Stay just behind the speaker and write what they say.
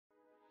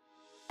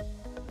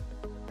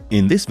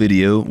In this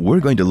video,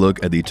 we're going to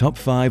look at the top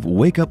 5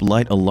 wake-up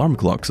light alarm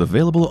clocks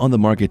available on the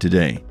market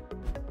today.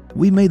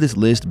 We made this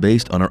list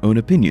based on our own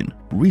opinion,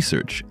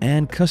 research,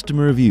 and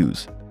customer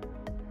reviews.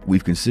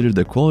 We've considered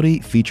their quality,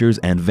 features,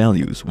 and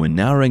values when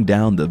narrowing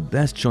down the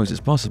best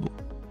choices possible.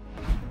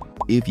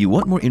 If you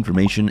want more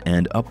information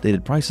and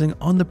updated pricing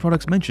on the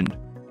products mentioned,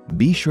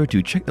 be sure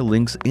to check the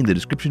links in the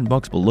description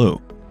box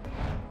below.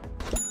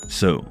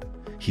 So,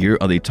 here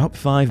are the top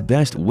 5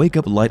 best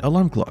wake-up light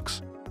alarm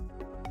clocks.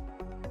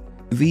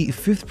 The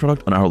 5th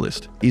product on our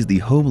list is the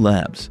Home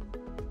Labs.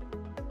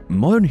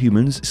 Modern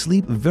humans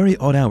sleep very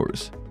odd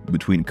hours.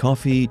 Between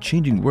coffee,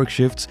 changing work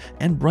shifts,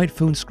 and bright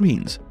phone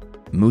screens,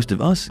 most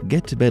of us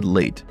get to bed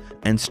late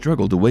and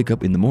struggle to wake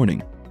up in the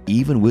morning,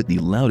 even with the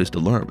loudest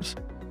alarms.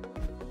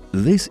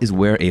 This is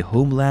where a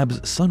Home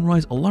Labs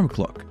Sunrise alarm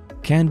clock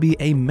can be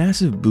a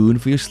massive boon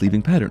for your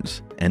sleeping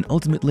patterns and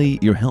ultimately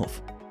your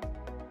health.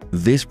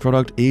 This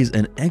product is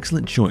an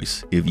excellent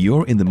choice if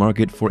you're in the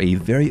market for a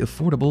very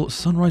affordable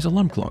sunrise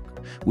alarm clock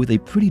with a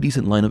pretty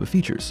decent lineup of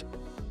features.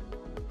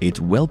 It's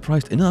well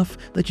priced enough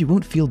that you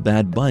won't feel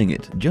bad buying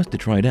it just to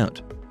try it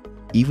out,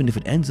 even if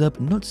it ends up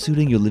not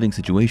suiting your living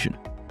situation.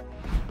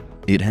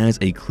 It has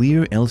a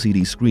clear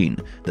LCD screen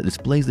that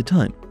displays the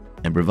time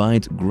and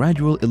provides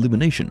gradual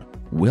illumination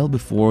well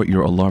before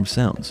your alarm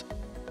sounds,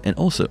 and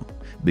also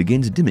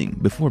begins dimming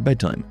before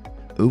bedtime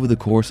over the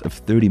course of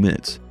 30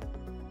 minutes.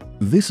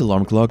 This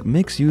alarm clock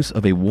makes use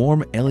of a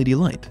warm LED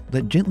light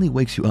that gently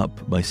wakes you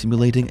up by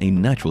simulating a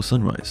natural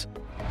sunrise.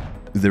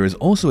 There is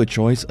also a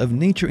choice of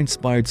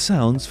nature-inspired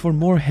sounds for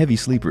more heavy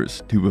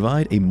sleepers to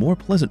provide a more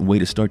pleasant way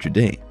to start your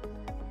day.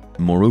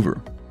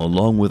 Moreover,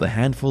 along with a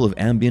handful of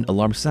ambient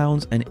alarm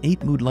sounds and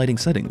 8 mood lighting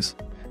settings,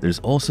 there's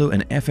also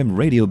an FM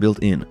radio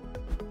built in.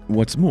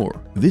 What's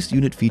more, this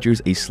unit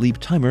features a sleep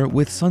timer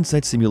with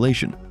sunset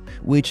simulation,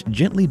 which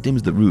gently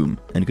dims the room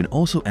and can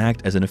also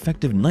act as an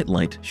effective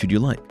nightlight should you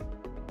like.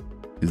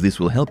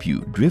 This will help you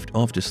drift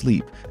off to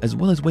sleep as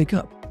well as wake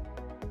up.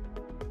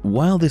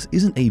 While this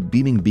isn't a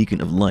beaming beacon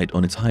of light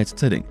on its highest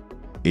setting,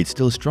 it's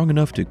still strong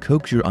enough to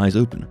coax your eyes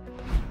open.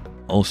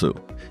 Also,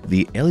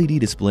 the LED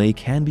display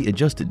can be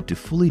adjusted to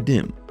fully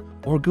dim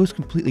or goes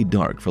completely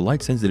dark for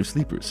light-sensitive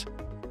sleepers.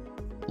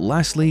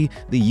 Lastly,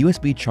 the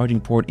USB charging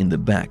port in the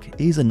back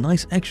is a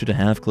nice extra to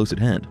have close at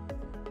hand.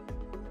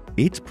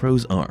 Its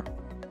pros are: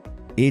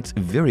 it's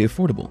very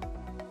affordable,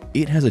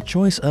 it has a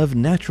choice of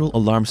natural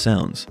alarm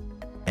sounds,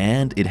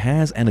 and it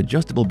has an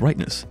adjustable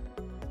brightness.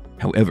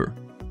 However,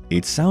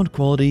 its sound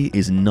quality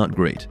is not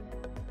great.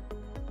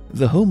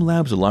 The Home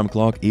Labs alarm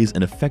clock is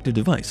an effective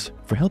device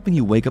for helping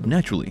you wake up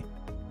naturally.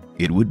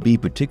 It would be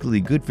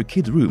particularly good for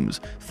kids' rooms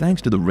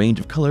thanks to the range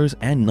of colors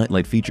and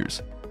nightlight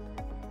features.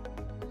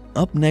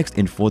 Up next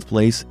in 4th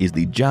place is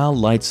the JAL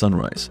Light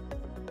Sunrise.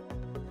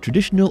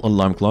 Traditional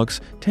alarm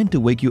clocks tend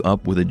to wake you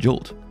up with a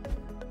jolt.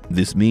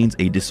 This means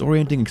a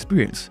disorienting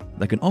experience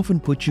that can often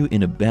put you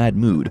in a bad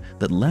mood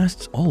that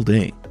lasts all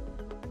day.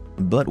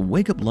 But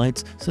wake-up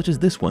lights such as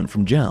this one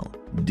from JAL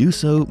do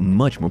so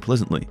much more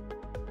pleasantly.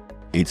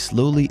 It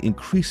slowly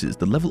increases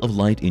the level of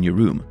light in your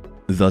room,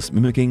 thus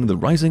mimicking the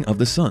rising of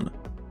the sun.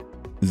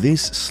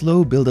 This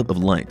slow buildup of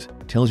light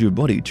tells your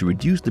body to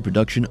reduce the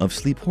production of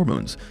sleep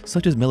hormones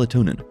such as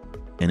melatonin,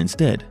 and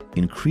instead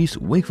increase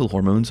wakeful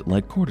hormones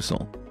like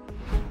cortisol.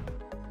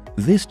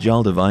 This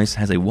JAL device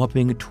has a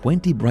whopping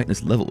 20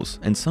 brightness levels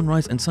and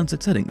sunrise and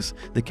sunset settings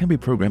that can be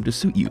programmed to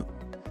suit you,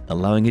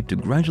 allowing it to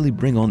gradually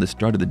bring on the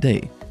start of the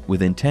day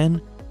within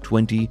 10,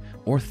 20,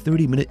 or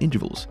 30-minute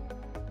intervals.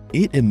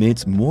 It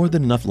emits more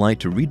than enough light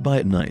to read by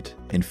at night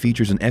and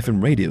features an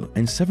FM radio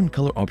and 7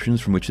 color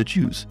options from which to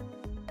choose.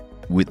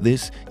 With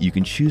this, you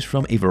can choose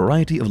from a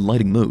variety of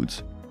lighting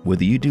modes,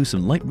 whether you do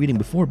some light reading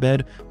before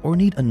bed or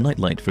need a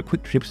nightlight for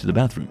quick trips to the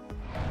bathroom.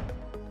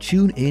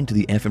 Tune in to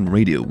the FM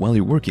radio while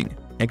you're working,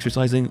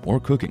 exercising, or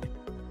cooking.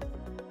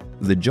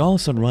 The JAL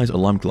Sunrise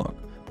alarm clock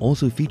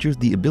also features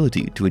the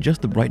ability to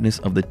adjust the brightness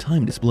of the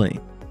time display,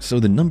 so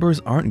the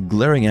numbers aren't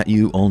glaring at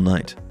you all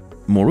night.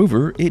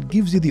 Moreover, it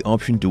gives you the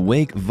option to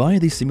wake via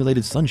the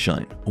simulated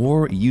sunshine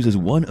or uses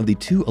one of the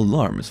 2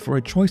 alarms for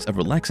a choice of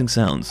relaxing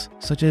sounds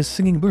such as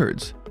singing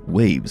birds,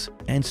 waves,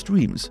 and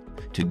streams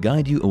to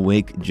guide you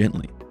awake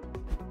gently.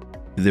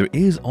 There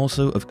is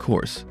also, of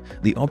course,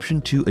 the option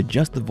to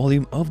adjust the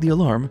volume of the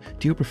alarm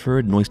to your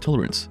preferred noise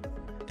tolerance,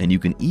 and you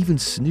can even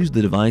snooze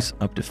the device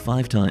up to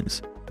 5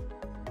 times.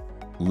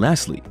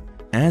 Lastly,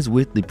 as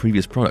with the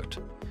previous product,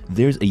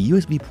 there's a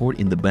USB port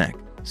in the back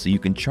so you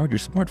can charge your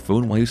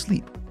smartphone while you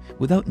sleep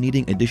without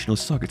needing additional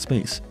socket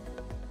space.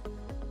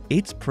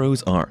 Its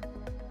pros are: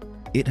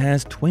 it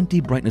has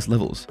 20 brightness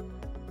levels,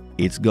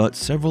 it's got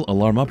several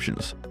alarm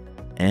options,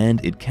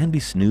 and it can be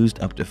snoozed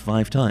up to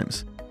 5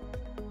 times.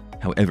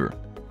 However,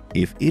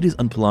 if it is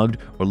unplugged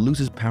or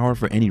loses power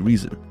for any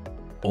reason,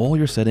 all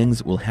your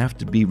settings will have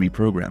to be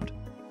reprogrammed.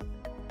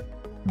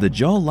 The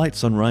JAL Light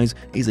Sunrise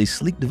is a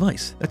sleek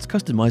device that's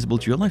customizable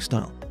to your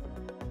lifestyle.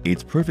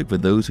 It's perfect for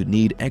those who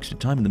need extra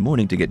time in the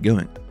morning to get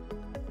going.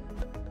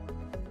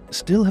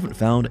 Still haven't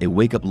found a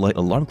wake-up light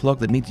alarm clock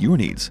that meets your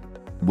needs?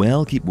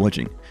 Well, keep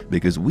watching,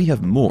 because we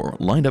have more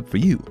lined up for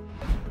you.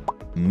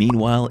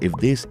 Meanwhile, if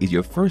this is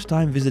your first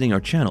time visiting our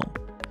channel,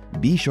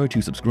 be sure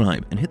to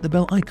subscribe and hit the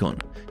bell icon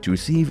to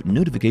receive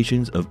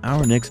notifications of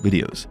our next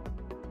videos.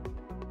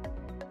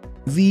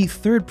 The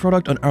third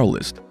product on our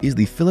list is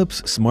the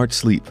Philips Smart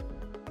Sleep.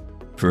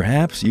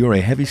 Perhaps you're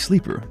a heavy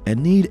sleeper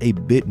and need a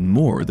bit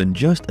more than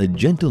just a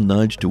gentle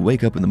nudge to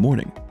wake up in the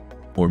morning.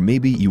 Or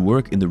maybe you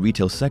work in the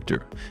retail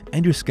sector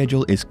and your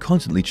schedule is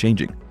constantly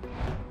changing.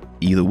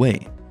 Either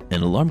way,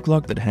 an alarm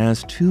clock that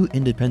has 2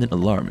 independent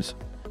alarms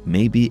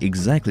may be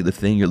exactly the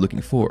thing you're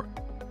looking for.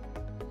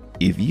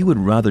 If you would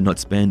rather not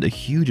spend a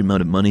huge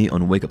amount of money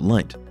on wake-up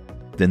light,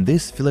 then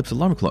this Philips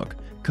alarm clock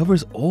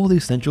covers all the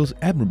essentials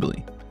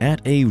admirably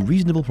at a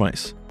reasonable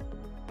price.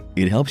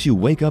 It helps you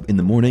wake up in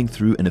the morning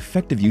through an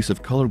effective use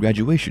of color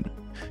graduation,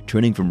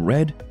 turning from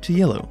red to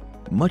yellow,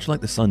 much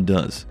like the sun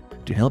does,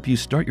 to help you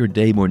start your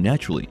day more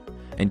naturally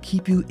and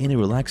keep you in a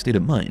relaxed state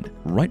of mind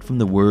right from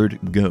the word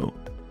go.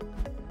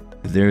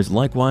 There's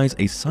likewise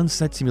a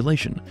sunset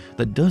simulation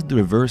that does the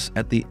reverse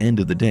at the end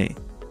of the day.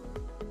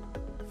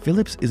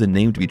 Philips is a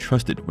name to be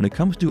trusted when it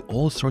comes to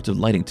all sorts of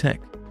lighting tech,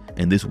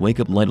 and this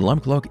wake-up light alarm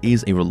clock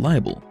is a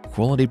reliable,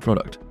 quality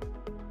product.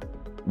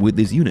 With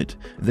this unit,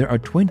 there are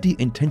 20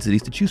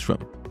 intensities to choose from,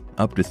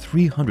 up to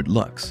 300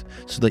 lux,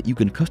 so that you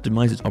can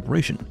customize its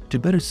operation to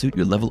better suit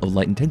your level of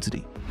light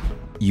intensity.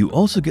 You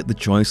also get the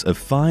choice of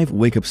 5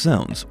 wake-up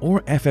sounds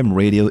or FM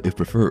radio if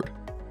preferred.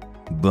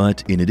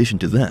 But in addition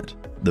to that,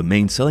 the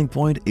main selling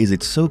point is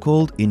its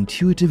so-called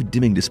intuitive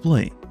dimming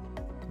display.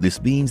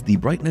 This means the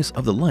brightness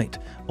of the light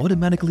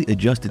automatically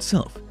adjusts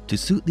itself to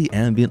suit the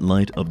ambient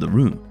light of the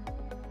room.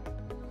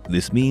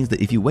 This means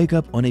that if you wake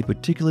up on a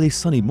particularly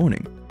sunny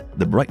morning,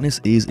 the brightness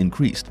is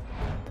increased.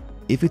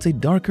 If it's a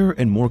darker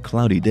and more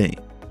cloudy day,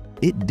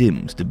 it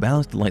dims to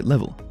balance the light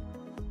level.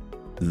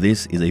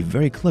 This is a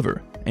very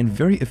clever and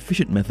very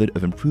efficient method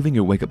of improving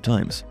your wake-up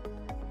times.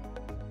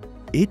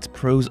 Its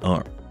pros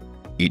are: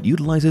 it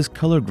utilizes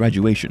color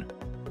graduation,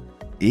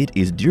 it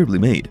is durably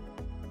made,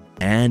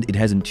 and it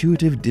has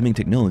intuitive dimming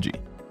technology.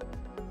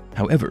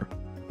 However,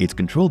 its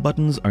control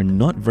buttons are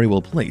not very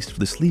well placed for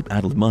the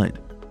sleep-addled mind.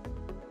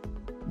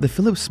 The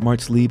Philips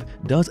Smart Sleep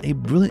does a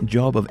brilliant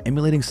job of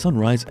emulating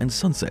sunrise and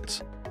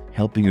sunsets,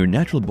 helping your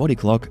natural body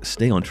clock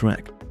stay on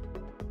track.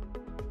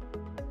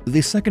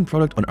 The second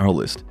product on our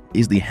list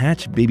is the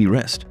Hatch Baby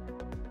Rest.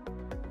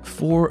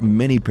 For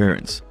many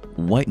parents,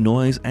 white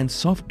noise and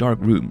soft dark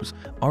rooms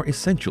are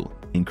essential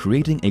in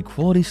creating a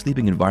quality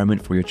sleeping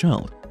environment for your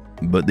child.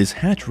 But this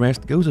Hatch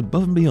Rest goes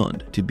above and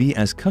beyond to be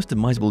as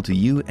customizable to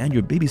you and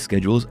your baby's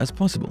schedules as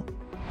possible.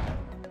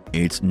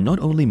 It's not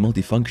only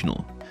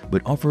multifunctional,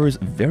 but offers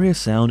various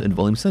sound and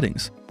volume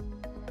settings.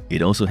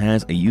 It also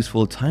has a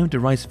useful time to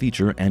rise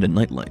feature and a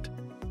nightlight.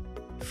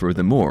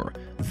 Furthermore,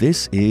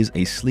 this is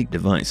a sleek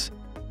device.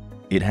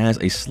 It has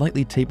a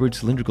slightly tapered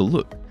cylindrical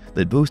look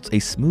that boasts a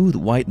smooth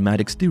white matte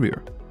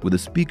exterior with a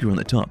speaker on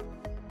the top.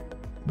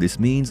 This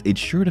means it's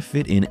sure to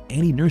fit in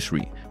any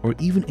nursery or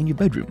even in your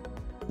bedroom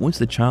once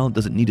the child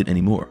doesn't need it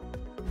anymore.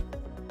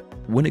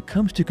 When it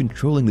comes to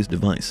controlling this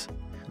device,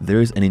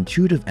 there's an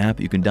intuitive app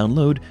you can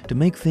download to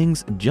make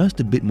things just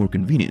a bit more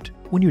convenient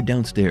when you're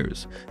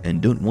downstairs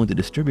and don't want to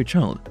disturb your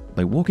child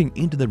by walking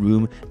into the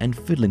room and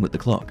fiddling with the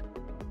clock.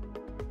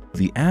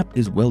 The app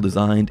is well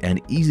designed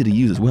and easy to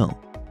use as well,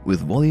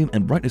 with volume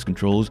and brightness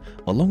controls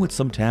along with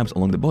some tabs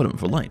along the bottom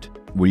for light,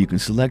 where you can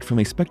select from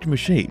a spectrum of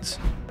shades,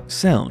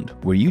 sound,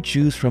 where you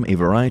choose from a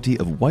variety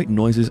of white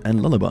noises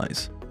and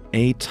lullabies,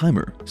 a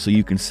timer so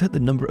you can set the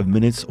number of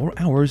minutes or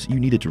hours you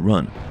need it to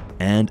run,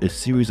 and a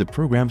series of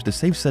programs to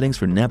save settings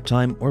for nap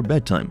time or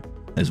bedtime,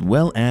 as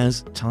well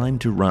as time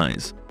to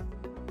rise.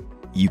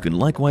 You can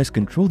likewise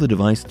control the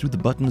device through the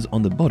buttons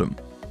on the bottom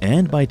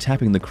and by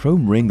tapping the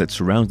chrome ring that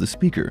surrounds the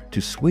speaker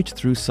to switch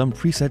through some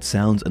preset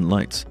sounds and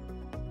lights.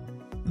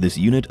 This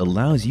unit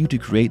allows you to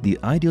create the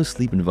ideal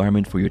sleep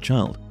environment for your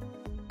child.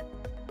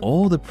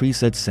 All the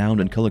preset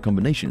sound and color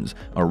combinations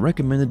are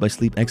recommended by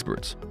sleep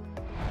experts.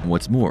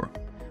 What's more,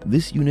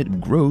 this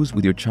unit grows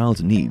with your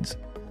child's needs,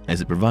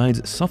 as it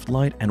provides soft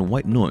light and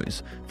white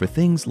noise for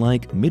things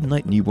like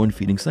midnight newborn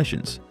feeding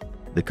sessions,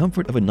 the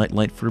comfort of a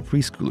nightlight for a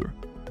preschooler,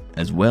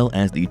 as well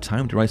as the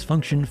time to rise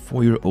function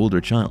for your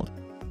older child.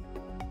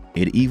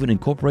 It even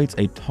incorporates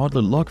a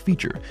toddler lock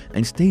feature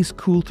and stays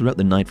cool throughout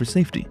the night for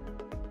safety.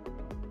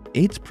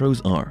 Its pros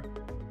are: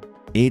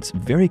 it's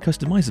very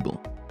customizable,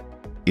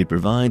 it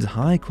provides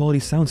high-quality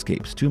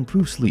soundscapes to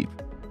improve sleep,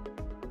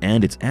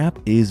 and its app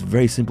is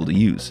very simple to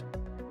use.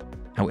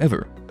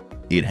 However,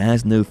 it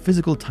has no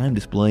physical time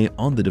display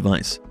on the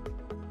device.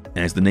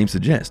 As the name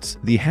suggests,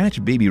 the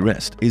Hatch Baby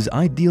Rest is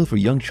ideal for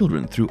young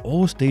children through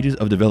all stages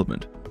of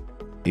development.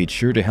 It's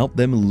sure to help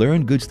them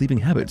learn good sleeping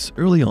habits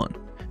early on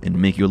and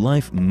make your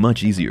life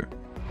much easier.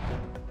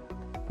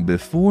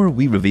 Before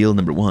we reveal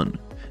number 1,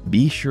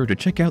 be sure to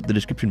check out the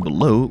description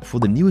below for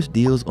the newest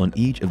deals on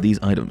each of these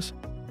items.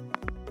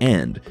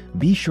 And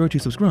be sure to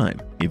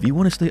subscribe if you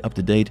want to stay up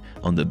to date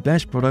on the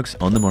best products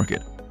on the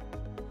market.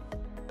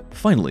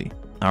 Finally,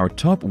 our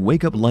top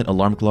wake-up light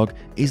alarm clock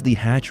is the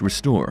Hatch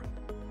Restore.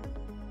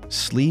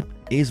 Sleep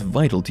is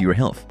vital to your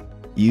health.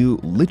 You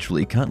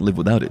literally can't live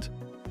without it.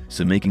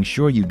 So making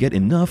sure you get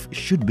enough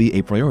should be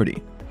a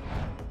priority.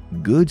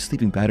 Good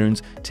sleeping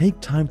patterns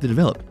take time to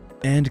develop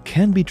and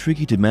can be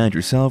tricky to manage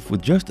yourself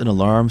with just an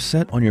alarm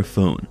set on your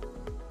phone.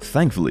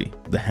 Thankfully,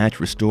 the Hatch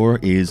Restore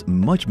is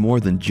much more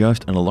than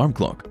just an alarm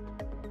clock.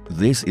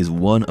 This is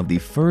one of the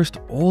first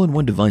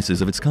all-in-one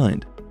devices of its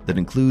kind that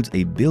includes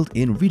a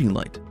built-in reading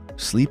light,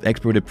 sleep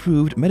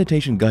expert-approved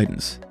meditation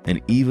guidance, and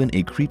even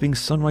a creeping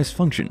sunrise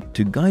function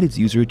to guide its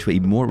user to a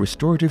more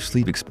restorative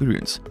sleep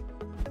experience.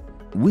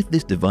 With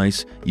this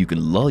device, you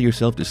can lull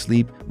yourself to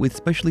sleep with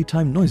specially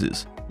timed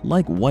noises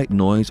like white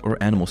noise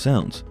or animal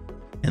sounds,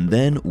 and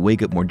then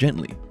wake up more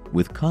gently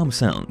with calm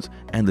sounds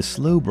and the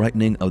slow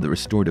brightening of the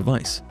Restore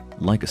device,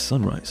 like a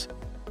sunrise.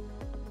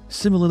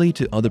 Similarly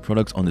to other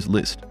products on this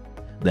list,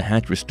 the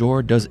Hatch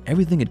Restore does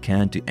everything it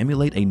can to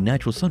emulate a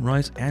natural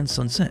sunrise and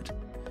sunset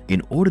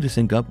in order to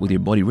sync up with your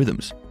body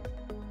rhythms.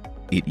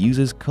 It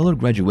uses color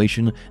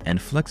graduation and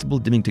flexible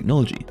dimming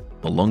technology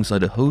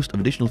alongside a host of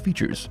additional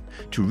features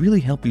to really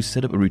help you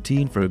set up a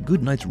routine for a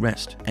good night's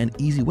rest and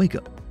easy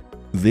wake-up.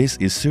 This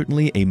is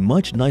certainly a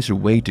much nicer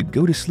way to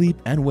go to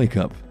sleep and wake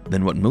up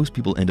than what most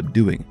people end up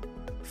doing,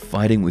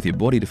 fighting with your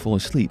body to fall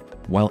asleep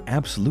while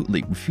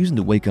absolutely refusing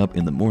to wake up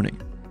in the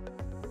morning.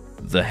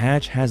 The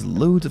Hatch has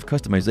loads of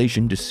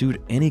customization to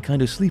suit any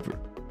kind of sleeper.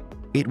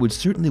 It would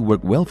certainly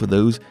work well for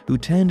those who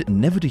tend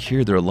never to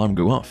hear their alarm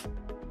go off.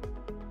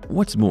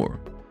 What's more,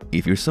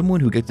 if you're someone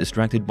who gets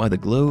distracted by the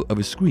glow of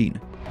a screen,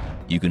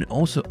 you can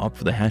also opt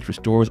for the Hatch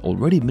Restore's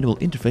already minimal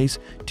interface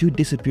to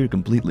disappear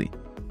completely.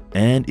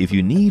 And if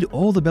you need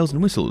all the bells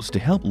and whistles to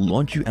help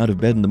launch you out of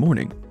bed in the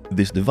morning,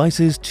 this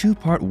device's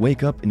two-part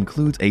wake-up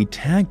includes a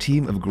tag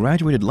team of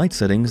graduated light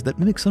settings that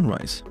mimic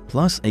sunrise,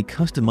 plus a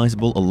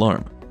customizable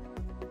alarm.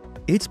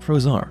 Its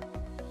pros are: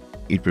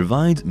 it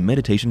provides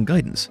meditation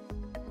guidance.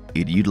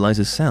 It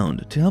utilizes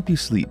sound to help you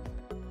sleep.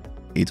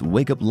 Its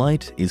wake-up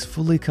light is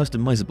fully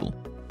customizable.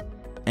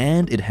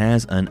 And it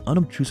has an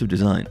unobtrusive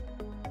design.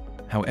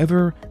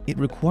 However, it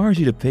requires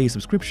you to pay a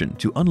subscription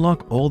to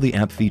unlock all the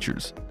app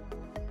features.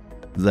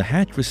 The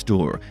Hatch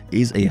Restore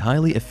is a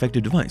highly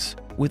effective device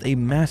with a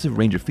massive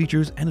range of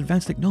features and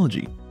advanced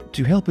technology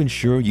to help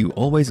ensure you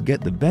always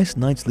get the best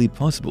night's sleep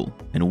possible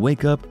and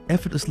wake up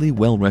effortlessly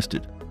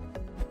well-rested.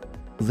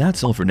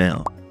 That's all for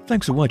now.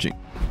 Thanks for watching.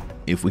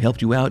 If we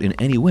helped you out in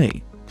any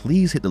way,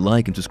 please hit the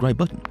like and subscribe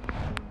button.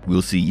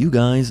 We'll see you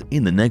guys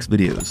in the next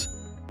videos.